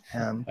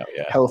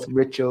 Health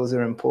rituals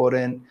are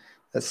important.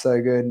 That's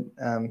so good.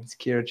 It's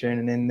Kira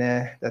tuning in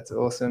there. That's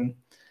awesome.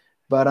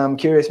 But I'm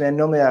curious, man.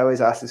 Normally, I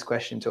always ask this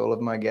question to all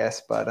of my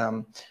guests, but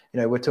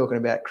we're talking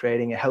about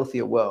creating a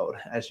healthier world,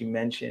 as you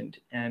mentioned,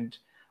 and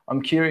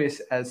I'm curious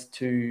as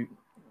to,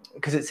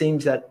 because it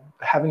seems that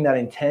having that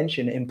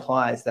intention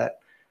implies that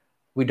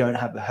we don't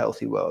have a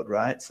healthy world,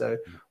 right? So,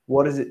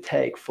 what does it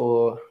take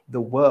for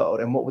the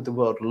world, and what would the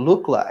world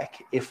look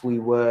like if we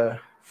were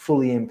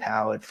fully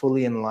empowered,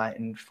 fully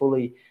enlightened,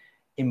 fully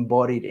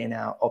embodied in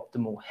our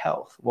optimal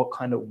health? What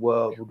kind of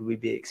world would we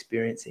be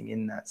experiencing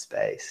in that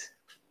space?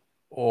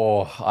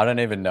 Or I don't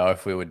even know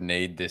if we would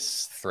need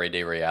this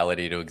 3D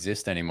reality to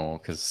exist anymore,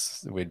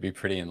 because we'd be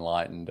pretty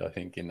enlightened, I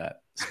think, in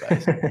that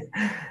space.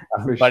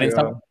 For But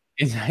sure.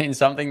 in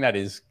something that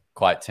is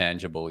quite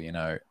tangible,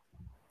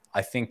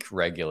 I think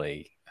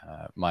regularly,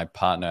 my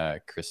partner,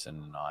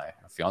 Kristen, and I,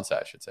 our fiance,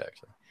 I should say,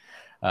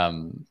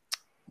 actually,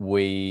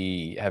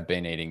 we have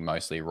been eating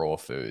mostly raw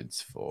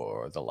foods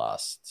for the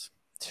last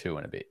 2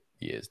 and a bit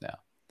years now.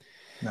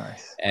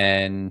 Nice.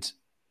 And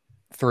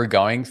through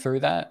going through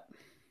that,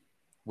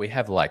 we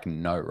have like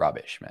no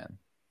rubbish, man.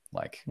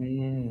 Like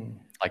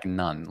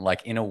none.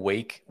 Like in a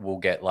week, we'll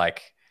get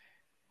like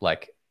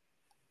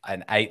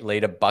an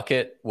 8-liter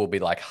bucket will be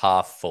like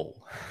half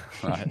full,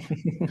 right?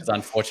 Because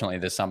unfortunately,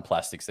 there's some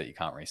plastics that you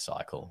can't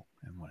recycle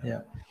and whatever.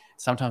 Yeah.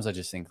 Sometimes I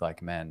just think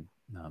like, man,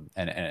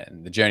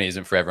 and the journey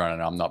isn't for everyone,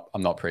 and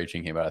I'm not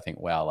preaching here, but I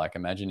think, wow, like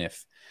imagine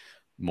if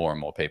more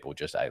and more people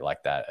just ate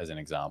like that, as an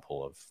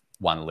example of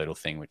one little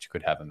thing which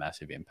could have a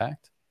massive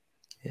impact.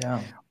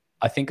 Yeah.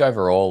 I think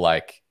overall,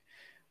 like,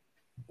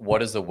 what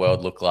does the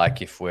world look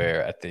like if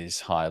we're at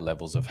these high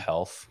levels of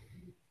health?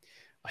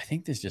 I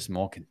think there's just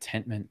more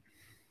contentment,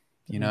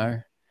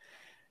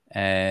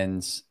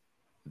 and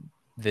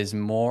there's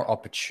more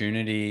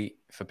opportunity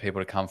for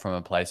people to come from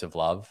a place of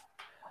love.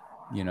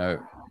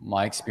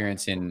 My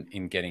experience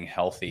in getting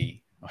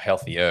healthy or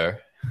healthier,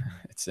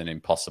 it's an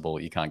impossible,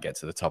 you can't get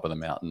to the top of the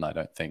mountain, I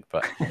don't think,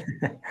 but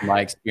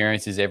my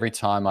experience is every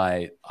time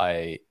I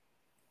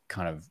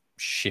kind of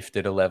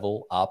shifted a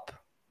level up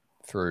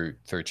through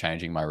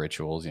changing my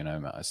rituals,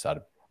 I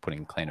started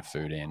putting cleaner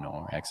food in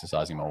or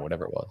exercising more,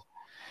 whatever it was.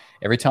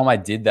 Every time I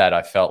did that,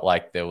 I felt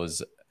like there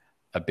was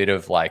a bit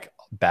of like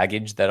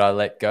baggage that I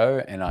let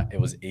go, and it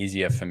was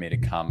easier for me to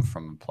come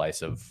from a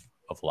place of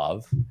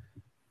love,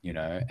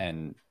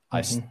 and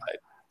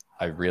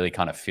I really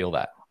kind of feel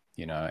that,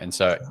 and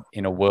so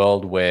in a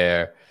world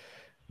where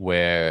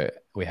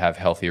we have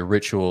healthier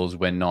rituals,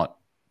 we're not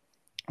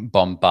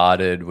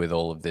bombarded with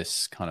all of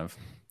this kind of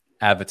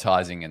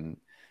advertising and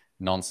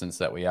nonsense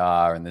that we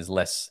are, and there's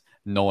less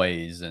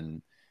noise,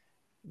 and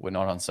we're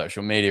not on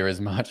social media as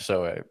much,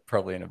 so we're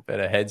probably in a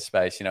better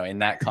headspace. In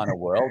that kind of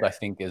world, I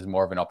think there's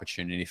more of an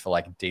opportunity for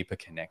like deeper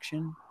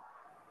connection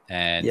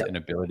and an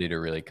ability to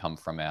really come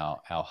from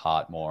our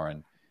heart more,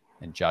 and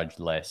judge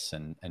less,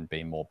 and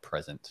be more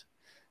present.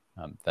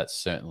 That's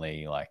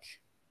certainly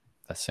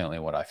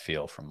what I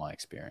feel from my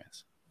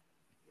experience.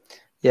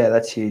 Yeah,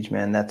 that's huge,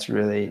 man. That's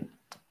really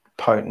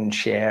potent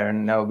share,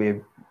 and that will be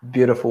a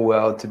beautiful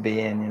world to be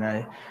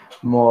in,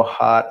 more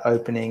heart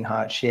opening,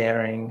 heart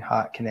sharing,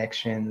 heart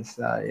connections.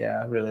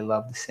 I really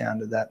love the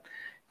sound of that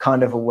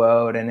kind of a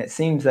world, and it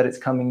seems that it's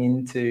coming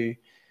into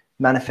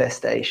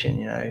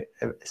manifestation,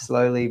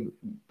 slowly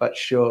but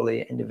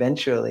surely, and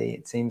eventually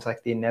it seems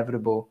like the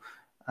inevitable,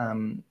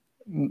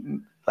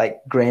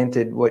 like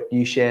granted what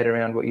you shared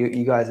around what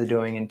you guys are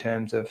doing in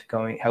terms of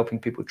helping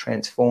people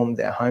transform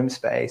their home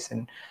space,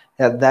 and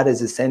that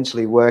is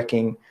essentially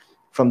working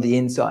from the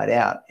inside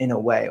out in a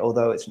way,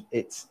 although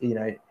it's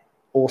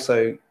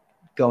also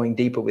going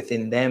deeper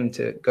within them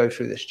to go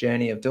through this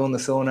journey of doing the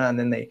sauna, and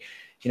then they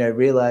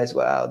realize,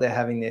 wow, they're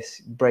having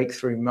this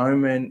breakthrough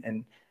moment,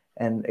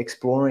 and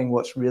exploring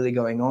what's really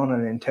going on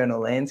in an internal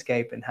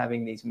landscape, and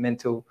having these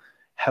mental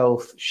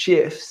health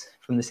shifts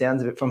from the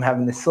sounds of it, from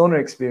having this sauna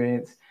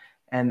experience,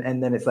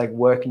 and then it's like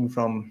working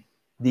from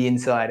the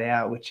inside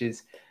out, which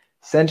is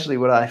essentially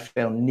what I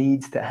feel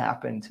needs to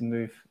happen to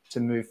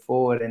move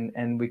forward.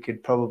 And we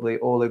could probably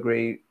all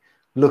agree,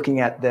 looking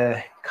at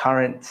the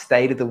current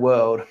state of the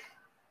world,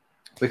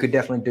 we could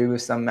definitely do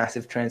with some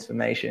massive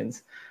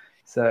transformations.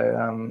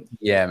 So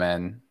yeah,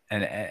 man,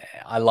 and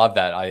I love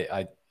that.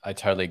 I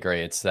totally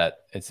agree. It's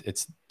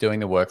doing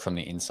the work from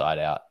the inside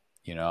out.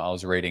 I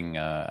was reading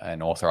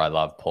an author I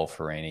love, Paul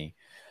Ferrini,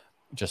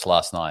 just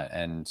last night,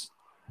 and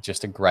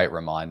just a great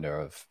reminder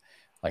of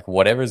like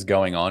whatever's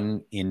going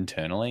on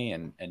internally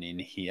and in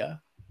here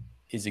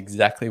is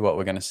exactly what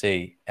we're going to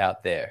see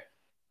out there,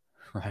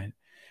 right?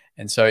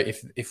 And so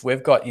if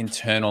we've got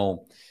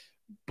internal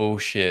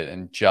bullshit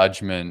and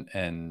judgment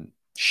and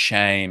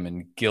shame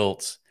and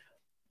guilt,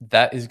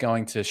 that is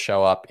going to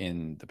show up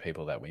in the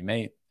people that we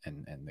meet,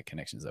 and the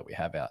connections that we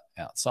have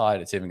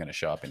outside. It's even going to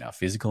show up in our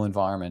physical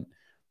environment,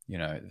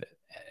 and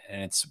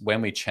it's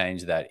when we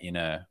change that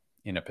inner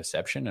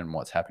perception and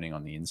what's happening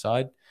on the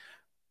inside,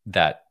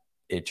 that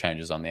it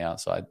changes on the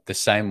outside. The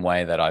same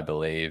way that I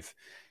believe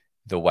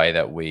the way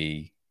that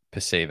we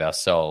perceive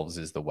ourselves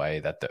is the way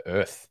that the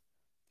earth,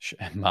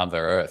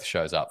 Mother Earth,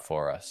 shows up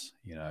for us.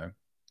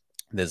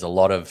 there's a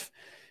lot of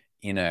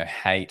inner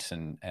hate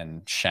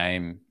and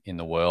shame in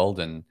the world,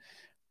 and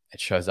it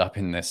shows up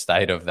in the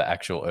state of the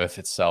actual earth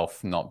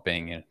itself not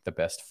being in the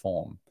best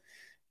form,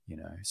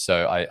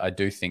 so I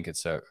do think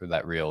it's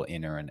that real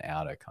inner and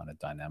outer kind of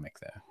dynamic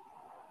there.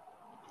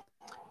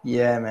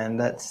 Yeah, man,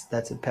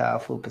 that's a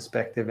powerful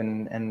perspective,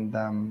 and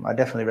I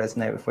definitely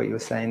resonate with what you were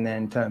saying there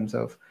in terms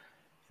of,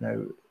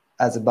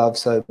 as above,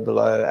 so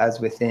below,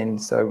 as within,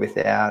 so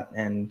without,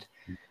 and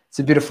it's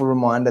a beautiful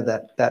reminder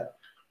that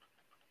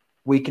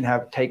we can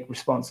take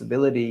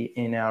responsibility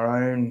in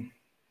our own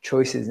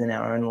choices in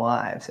our own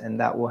lives, and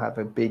that will have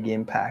a big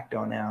impact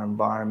on our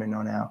environment,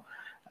 on our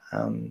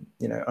on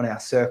our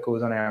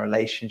circles, on our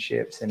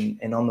relationships,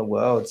 and on the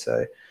world.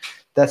 So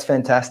that's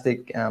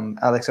fantastic.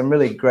 Alex, I'm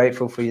really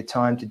grateful for your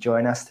time to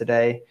join us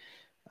today.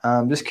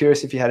 Just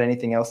curious if you had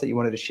anything else that you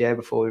wanted to share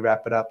before we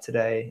wrap it up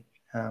today.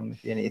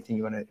 If anything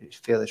you want to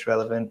feel is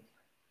relevant.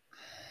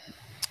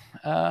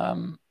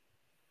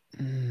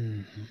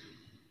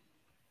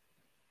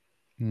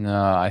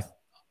 No,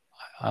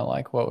 I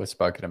like what was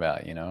spoken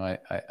about.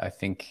 I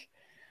think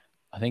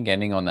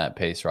ending on that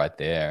piece right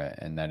there,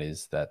 and that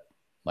is that,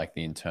 like,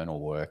 the internal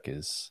work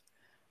is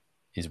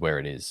where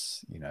it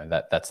is.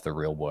 That's the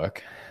real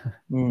work.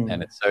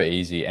 And it's so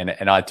easy.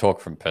 And I talk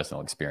from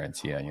personal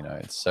experience here.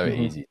 It's so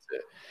easy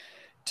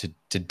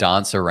to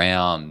dance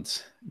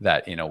around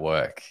that inner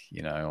work,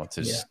 or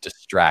to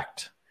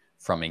distract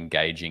from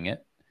engaging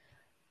it.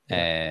 Yeah.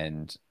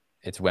 And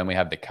it's when we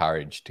have the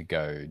courage to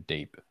go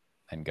deep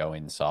and go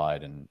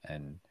inside and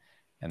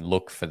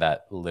look for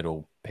that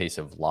little piece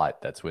of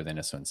light that's within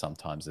us, when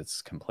sometimes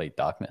it's complete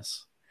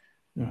darkness.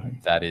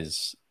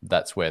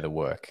 That's where the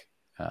work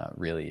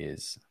really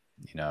is,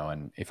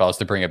 and if I was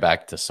to bring it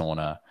back to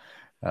sauna,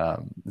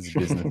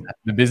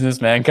 the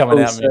businessman coming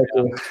out.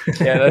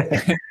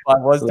 If I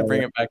was to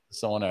bring it back to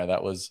sauna,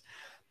 that was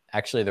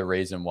actually the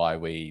reason why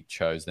we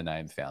chose the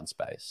name Found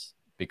Space,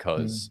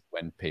 because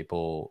when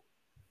people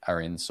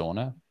are in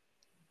sauna,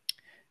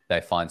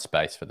 they find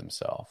space for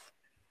themselves,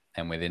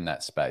 and within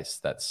that space,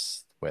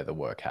 that's where the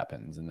work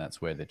happens, and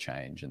that's where the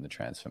change and the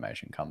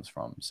transformation comes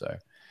from. So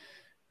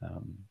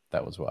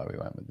that was why we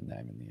went with the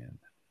name in the end.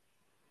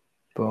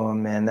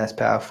 Boom, man, that's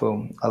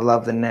powerful. I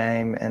love the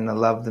name and I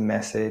love the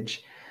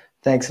message.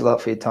 Thanks a lot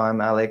for your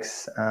time,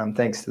 Alex.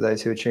 Thanks to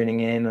those who are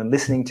tuning in and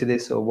listening to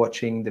this or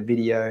watching the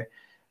video.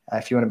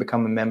 If you want to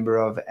become a member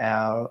of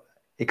our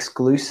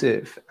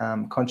exclusive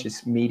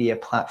conscious media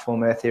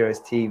platform, Earth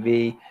Heroes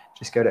TV,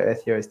 just go to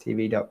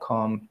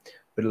earthheroestv.com.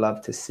 We'd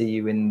love to see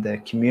you in the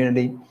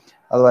community.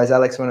 Otherwise,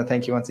 Alex, I want to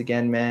thank you once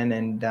again, man,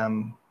 and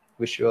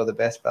wish you all the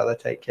best, brother.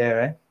 Take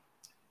care, eh?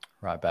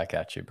 Right back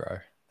at you, bro.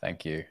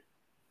 Thank you.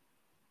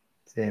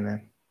 See you,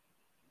 man.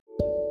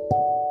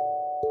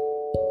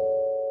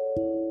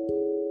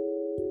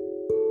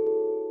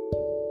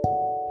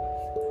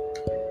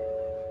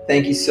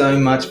 Thank you so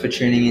much for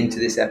tuning into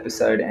this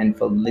episode and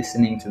for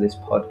listening to this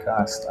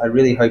podcast. I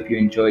really hope you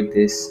enjoyed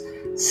this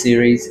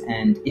series,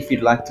 and if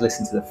you'd like to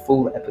listen to the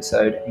full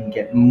episode and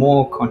get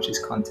more conscious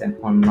content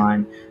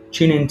online,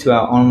 tune into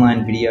our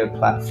online video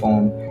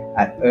platform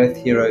at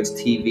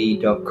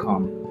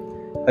earthheroestv.com.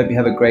 Hope you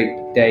have a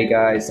great day,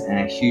 guys, and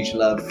a huge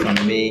love from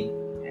me,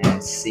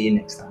 and see you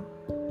next time.